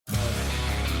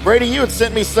Brady, you had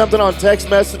sent me something on text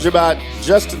message about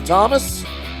Justin Thomas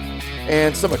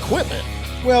and some equipment.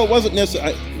 Well, it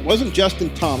wasn't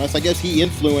Justin Thomas. I guess he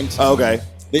influenced. Okay.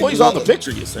 Well, he's on the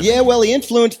picture you sent. Yeah, well, he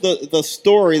influenced the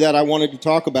story that I wanted to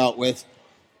talk about with.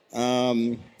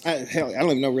 I don't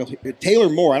even know really. Taylor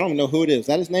Moore. I don't even know who it is. Is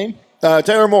that his name?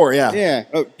 Taylor Moore, yeah. Yeah,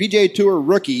 PGA Tour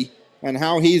rookie, and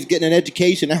how he's getting an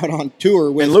education out on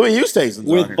tour with and Louis Oosthuizen's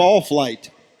with ball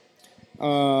flight.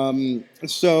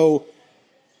 So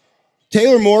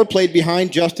Taylor Moore played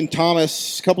behind Justin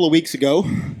Thomas a couple of weeks ago,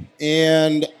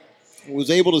 and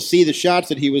was able to see the shots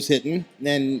that he was hitting.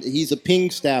 And he's a ping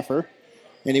staffer,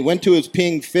 and he went to his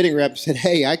ping fitting rep and said,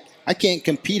 "Hey, I can't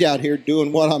compete out here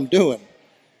doing what I'm doing."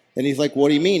 And he's like, "What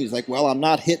do you mean?" He's like, "Well, I'm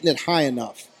not hitting it high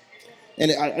enough."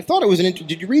 And I thought it was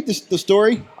did you read the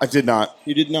story? I did not.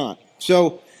 You did not.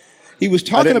 So he was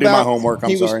talking about do my homework.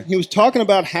 I'm sorry. He was talking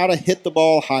about how to hit the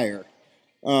ball higher.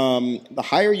 The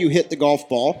higher you hit the golf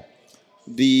ball,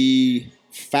 the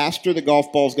faster the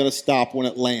golf ball is going to stop when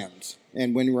it lands.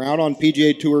 And when you're out on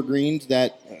PGA Tour greens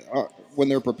when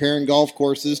they're preparing golf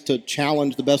courses to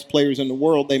challenge the best players in the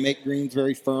world, they make greens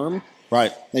very firm.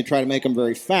 Right. They try to make them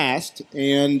very fast.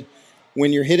 And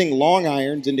when you're hitting long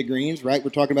irons into greens, right,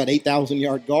 we're talking about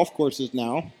 8,000-yard golf courses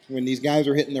now. When these guys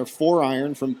are hitting their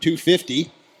 4-iron from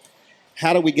 250,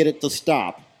 how do we get it to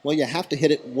stop? Well, you have to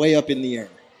hit it way up in the air.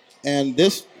 And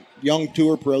this young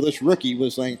tour pro, this rookie,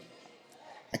 was like,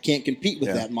 I can't compete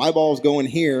with that. My ball's going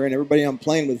here, and everybody I'm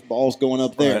playing with ball's going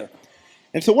up there. Right.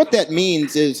 And so what that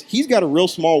means is he's got a real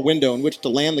small window in which to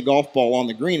land the golf ball on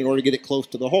the green in order to get it close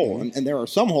to the hole. Mm-hmm. And there are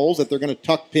some holes that they're going to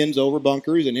tuck pins over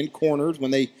bunkers and in corners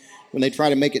when they try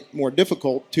to make it more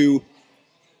difficult to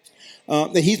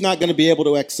that he's not going to be able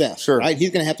to access. Sure. Right?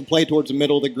 He's going to have to play towards the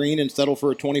middle of the green and settle for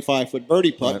a 25-foot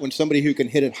birdie putt when somebody who can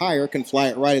hit it higher can fly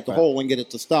it right at the hole and get it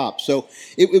to stop. So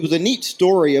it was a neat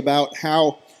story about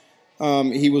how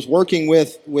he was working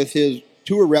with his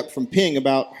tour rep from Ping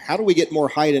about how do we get more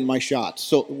height in my shots.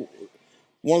 So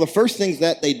one of the first things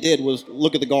that they did was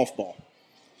look at the golf ball.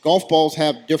 Golf balls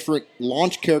have different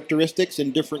launch characteristics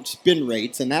and different spin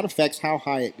rates, and that affects how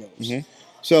high it goes. Mm-hmm.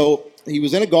 So he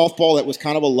was in a golf ball that was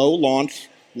kind of a low launch,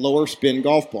 lower spin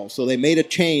golf ball. So they made a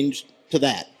change to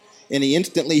that. And he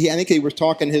instantly, I think he was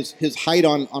talking, his height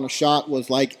on a shot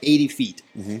was like 80 feet.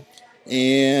 Mm-hmm.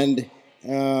 And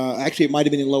actually, it might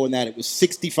have been lower than that. It was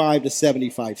 65 to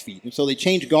 75 feet. And so they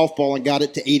changed golf ball and got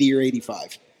it to 80 or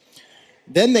 85.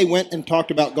 Then they went and talked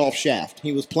about golf shaft.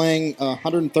 He was playing a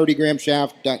 130-gram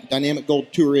shaft, Dynamic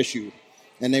Gold Tour issue.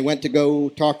 And they went to go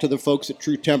talk to the folks at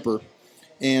True Temper.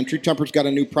 And True Temper's got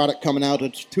a new product coming out.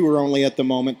 It's tour only at the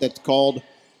moment. That's called,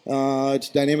 it's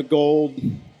Dynamic Gold.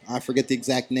 I forget the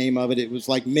exact name of it. It was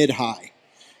like mid-high.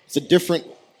 It's a different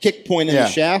kick point in the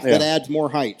shaft that adds more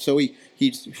height. So he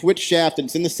switched shaft, and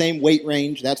it's in the same weight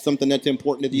range. That's something that's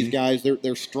important to these guys.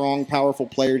 They're strong, powerful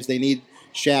players. They need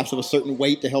shafts of a certain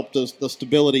weight to help the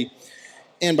stability.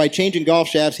 And by changing golf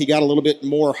shafts, he got a little bit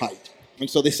more height. And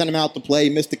so they sent him out to play. He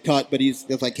missed the cut, but he's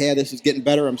like, hey, this is getting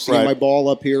better. I'm seeing my ball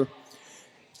up here.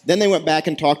 Then they went back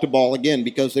and talked to ball again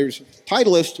because there's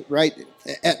Titleist, right,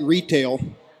 at retail.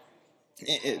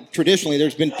 Traditionally,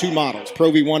 there's been two models,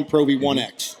 Pro V1, Pro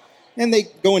V1X. And they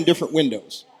go in different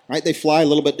windows, right? They fly a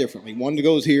little bit differently. One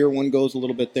goes here, one goes a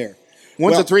little bit there.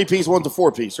 One's a 3-piece, one's a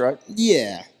 4-piece, right?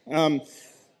 Yeah.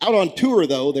 Out on tour,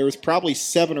 though, there was probably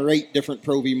 7 or 8 different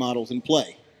Pro V models in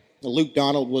play. Luke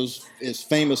Donald is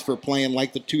famous for playing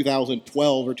like the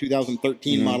 2012 or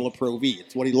 2013 model of Pro V.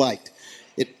 It's what he liked.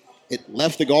 It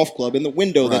left the golf club in the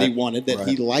window that he wanted, that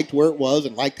he liked where it was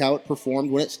and liked how it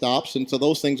performed when it stops, and so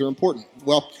those things are important.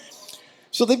 Well,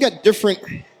 so they've got different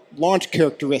launch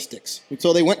characteristics. And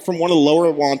so they went from one of the lower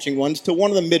launching ones to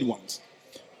one of the mid ones.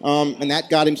 And that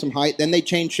got him some height. Then they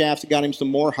changed shafts, it got him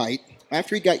some more height.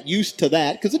 After he got used to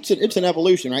that, because it's an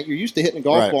evolution, right? You're used to hitting a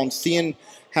golf ball and seeing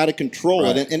how to control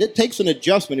it. And it takes an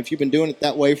adjustment if you've been doing it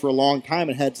that way for a long time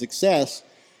and had success.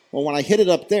 Well, when I hit it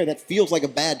up there, that feels like a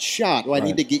bad shot. Well, I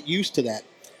need to get used to that.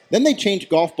 Then they changed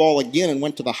golf ball again and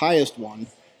went to the highest one.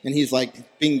 And he's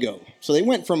like, bingo. So they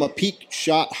went from a peak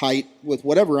shot height with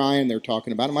whatever iron they're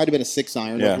talking about. It might have been a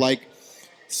 6-iron of like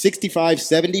 65,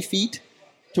 70 feet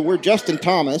to where Justin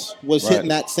Thomas was hitting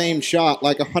that same shot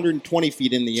like 120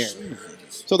 feet in the air.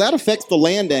 So that affects the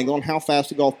land angle and how fast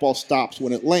the golf ball stops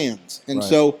when it lands. And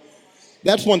so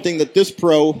that's one thing that this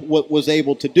pro was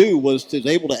able to do was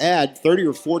able to add 30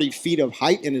 or 40 feet of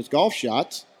height in his golf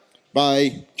shots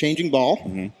by changing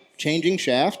ball, changing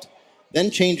shaft, then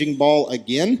changing ball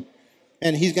again,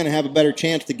 and he's going to have a better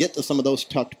chance to get to some of those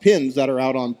tucked pins that are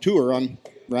out on tour on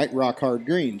rock hard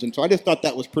greens. And so I just thought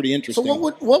that was pretty interesting. So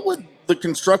what would the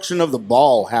construction of the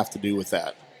ball have to do with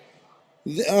that?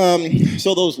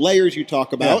 So those layers you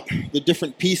talk about, the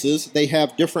different pieces, they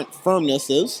have different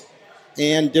firmnesses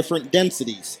and different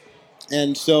densities.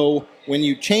 And so when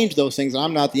you change those things,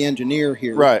 I'm not the engineer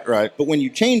here. Right. But when you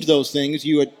change those things,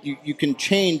 you can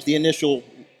change the initial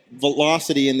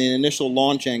velocity and the initial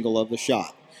launch angle of the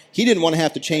shot. He didn't want to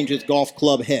have to change his golf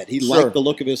club head. He liked the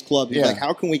look of his club. He's like,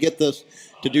 how can we get this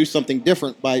to do something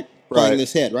different by playing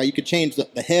this head, right? You could change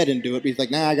the head and do it, but he's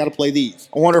like, I got to play these.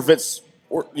 I wonder if it's,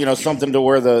 something to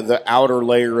where the outer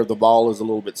layer of the ball is a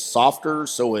little bit softer,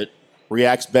 so it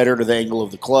reacts better to the angle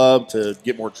of the club to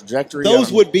get more trajectory.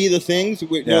 Those would be the things.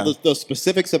 The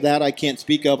specifics of that I can't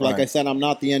speak of. Like I said, I'm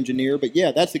not the engineer, but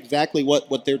that's exactly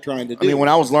what they're trying to do. I mean, when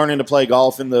I was learning to play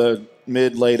golf in the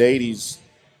late 80s,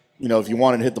 if you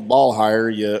wanted to hit the ball higher,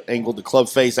 you angled the club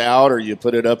face out or you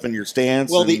put it up in your stance.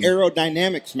 Well, the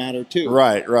aerodynamics matter too.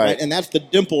 Right. And that's the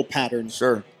dimple pattern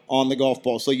on the golf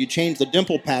ball. So you change the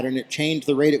dimple pattern, it changed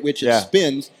the rate at which it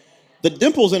spins. The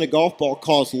dimples in a golf ball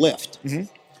cause lift.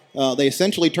 Mm-hmm. They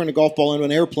essentially turn a golf ball into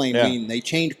an airplane wing. They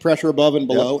change pressure above and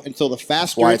below, and so the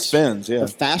faster it spins, the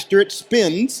faster it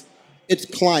spins, it's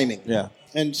climbing. Yeah.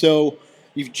 And so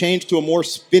you've changed to a more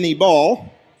spinny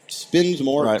ball, spins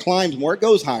more, it climbs more, it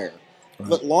goes higher.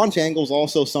 But launch angle is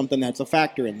also something that's a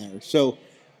factor in there. So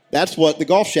that's what the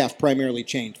golf shaft primarily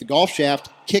changed. The golf shaft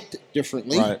kicked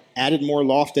differently, added more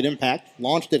loft at impact,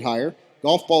 launched it higher.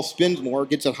 Golf ball spins more,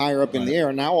 gets it higher up in the air.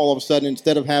 And now all of a sudden,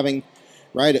 instead of having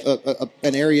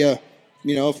an area,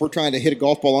 if we're trying to hit a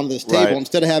golf ball onto this table,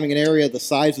 instead of having an area the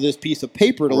size of this piece of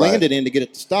paper to land it in to get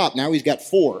it to stop, now he's got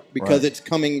 4 because it's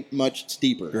coming much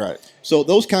steeper. Right. So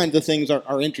those kinds of things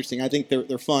are interesting. I think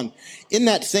they're fun. In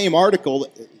that same article,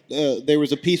 there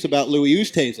was a piece about Louis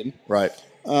Oosthuizen. Right.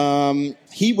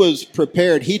 He was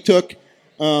prepared. He took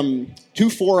 2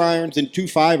 4-irons and 2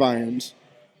 5-irons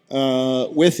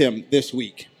with him this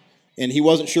week, and he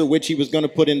wasn't sure which he was going to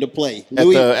put into play.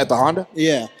 At the Honda?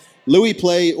 Yeah. Louis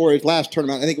played, or his last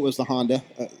tournament, I think it was the Honda.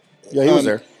 He was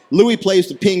there. Louis plays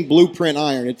the Ping Blueprint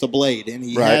iron. It's a blade, and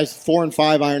he has 4 and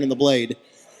 5 iron in the blade.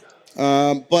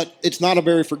 But it's not a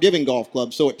very forgiving golf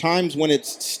club. So at times when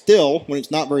it's still, when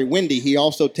it's not very windy, he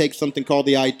also takes something called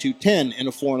the I-210 in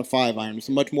a 4 and a 5 iron. It's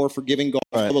a much more forgiving golf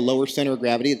club, a lower center of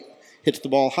gravity. It hits the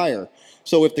ball higher.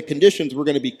 So if the conditions were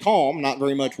going to be calm, not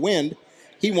very much wind,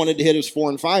 he wanted to hit his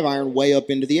 4 and 5 iron way up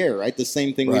into the air, right? The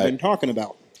same thing we've been talking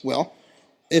about. Well,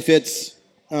 if it's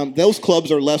those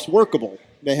clubs are less workable.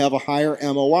 They have a higher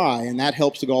MOI, and that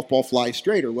helps the golf ball fly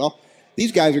straighter. Well,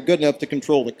 these guys are good enough to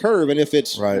control the curve, and if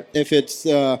it's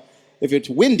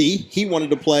windy, he wanted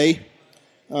to play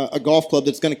a golf club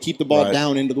that's going to keep the ball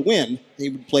down into the wind. He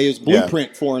would play his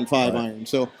Blueprint 4 and 5 iron.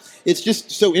 So it's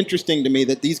just so interesting to me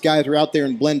that these guys are out there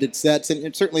in blended sets,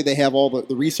 and certainly they have all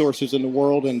the resources in the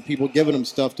world and people giving them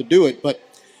stuff to do it, but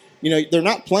they're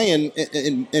not playing,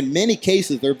 in many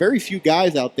cases, there are very few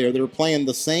guys out there that are playing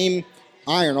the same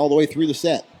iron all the way through the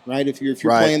set, right? If you're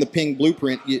playing the Ping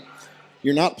Blueprint,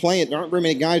 you're not playing, there aren't very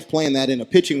many guys playing that in a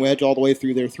pitching wedge all the way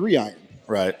through their 3 iron.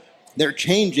 Right. They're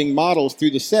changing models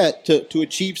through the set to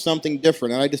achieve something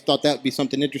different, and I just thought that would be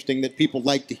something interesting that people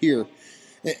like to hear.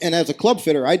 And as a club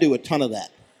fitter, I do a ton of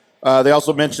that. They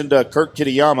also mentioned Kurt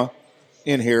Kitayama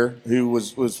in here, who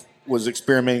was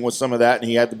experimenting with some of that, and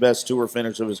he had the best tour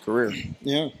finish of his career.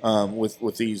 Yeah. With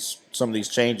some of these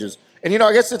changes, and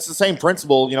I guess it's the same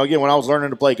principle. Again, when I was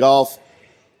learning to play golf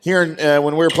here,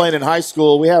 when we were playing in high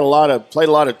school, we had played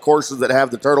a lot of courses that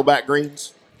have the turtleback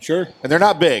greens. Sure. And they're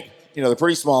not big. They're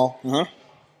pretty small. Uh-huh.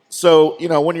 So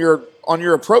when you're on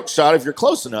your approach shot, if you're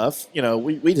close enough,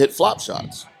 we'd hit flop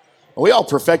shots. We all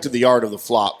perfected the art of the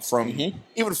flop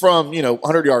even from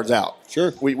 100 yards out.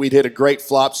 Sure. We'd hit a great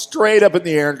flop straight up in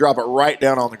the air and drop it right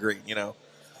down on the green,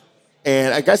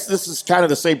 And I guess this is kind of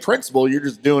the same principle. You're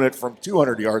just doing it from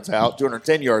 200 yards out,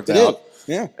 210 yards out.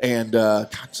 Yeah. And I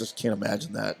just can't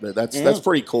imagine that. But that's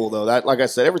pretty cool, though. That, like I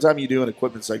said, every time you do an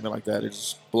equipment segment like that, it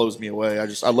just blows me away.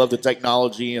 I love the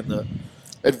technology and the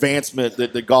advancement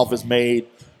that golf has made.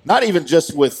 Not even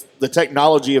just with the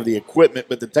technology of the equipment,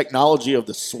 but the technology of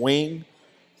the swing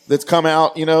that's come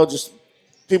out. Just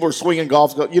people are swinging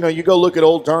golf. You go look at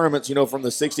old tournaments, from the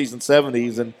 60s and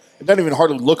 70s, and it doesn't even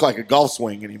hardly look like a golf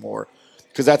swing anymore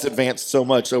because that's advanced so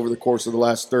much over the course of the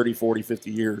last 30, 40,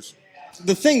 50 years.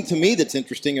 The thing to me that's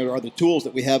interesting are the tools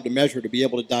that we have to measure to be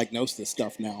able to diagnose this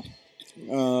stuff now.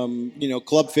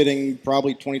 Club fitting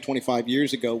probably 20, 25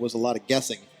 years ago was a lot of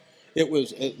guessing. It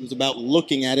was about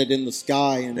looking at it in the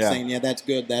sky and saying, that's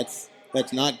good, that's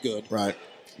not good. Right.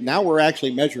 Now we're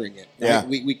actually measuring it. Right? Yeah.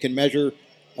 We can measure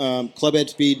club head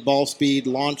speed, ball speed,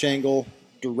 launch angle,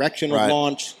 direction of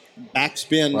launch,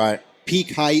 backspin,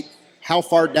 peak height. how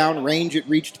far down range it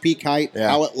reached peak height, Yeah.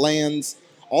 how it lands.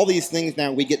 All these things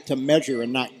now we get to measure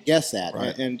and not guess at.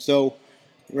 Right. And so,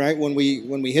 right, when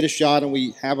we hit a shot and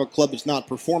we have a club that's not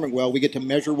performing well, we get to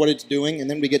measure what it's doing, and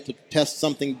then we get to test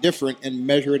something different and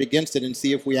measure it against it and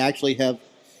see if we actually have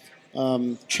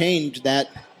changed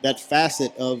that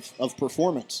facet of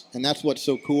performance. And that's what's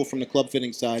so cool from the club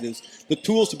fitting side is the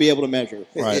tools to be able to measure.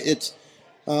 Right. It's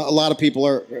a lot of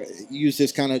people use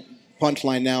this kind of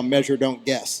punchline now: measure, don't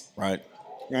guess. Right.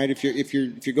 Right. If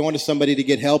you're going to somebody to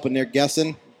get help and they're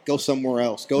guessing, go somewhere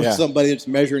else. Go Yeah. to somebody that's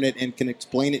measuring it and can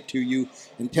explain it to you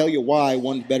and tell you why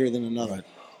one's better than another.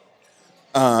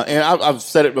 Right. And I've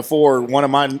said it before. One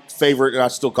of my favorite, and I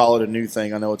still call it a new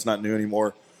thing. I know it's not new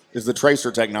anymore. Is the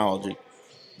tracer technology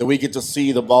that we get to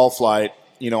see the ball flight,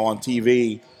 on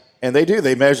TV, and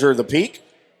they measure the peak,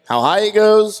 how high it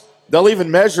goes. They'll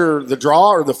even measure the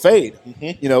draw or the fade.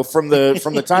 Mm-hmm. From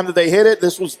the time that they hit it.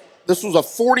 This was a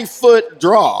 40-foot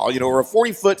draw, or a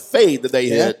 40-foot fade that they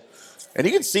hit, and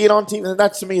you can see it on TV. And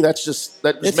that to me, that just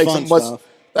It's makes fun it much. stuff.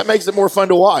 That makes it more fun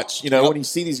to watch. When you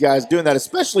see these guys doing that,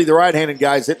 especially the right-handed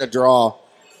guys hitting a draw,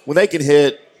 when they can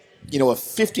hit, a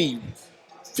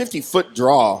 50-foot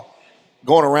draw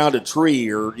going around a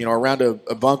tree or, around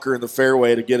a bunker in the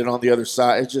fairway to get it on the other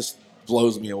side. It just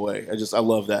blows me away. I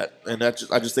love that. And I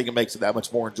just think it makes it that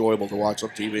much more enjoyable to watch on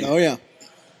TV. Oh, yeah.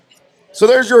 So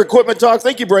there's your equipment talk.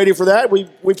 Thank you, Brady, for that. We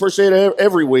appreciate it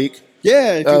every week.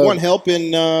 Yeah, if you want help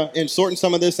in sorting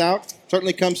some of this out,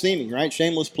 certainly come see me, right?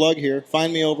 Shameless plug here.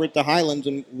 Find me over at the Highlands,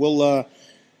 and we'll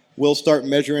start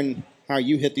measuring how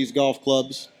you hit these golf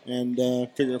clubs and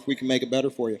figure if we can make it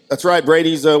better for you. That's right.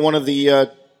 Brady's one of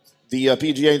the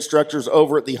PGA instructors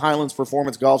over at the Highlands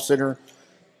Performance Golf Center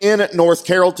in North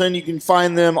Carrollton. You can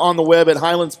find them on the web at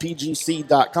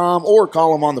highlandspgc.com or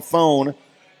call them on the phone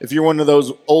if you're one of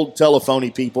those old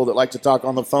telephony people that like to talk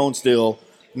on the phone still.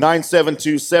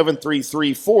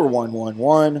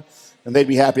 972-733-4111, and they'd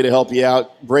be happy to help you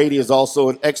out. Brady is also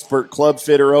an expert club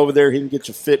fitter over there. He can get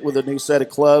you fit with a new set of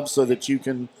clubs so that you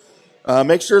can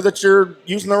make sure that you're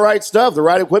using the right stuff, the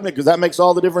right equipment, because that makes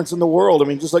all the difference in the world. I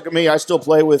mean, just look at me. I still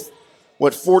play with,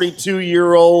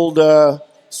 42-year-old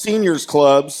seniors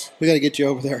clubs. We got to get you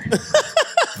over there.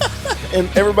 And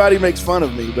everybody makes fun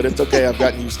of me, but it's okay. I've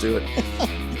gotten used to it.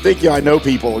 I know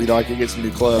people. I can get some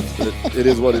new clubs, but it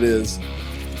is what it is.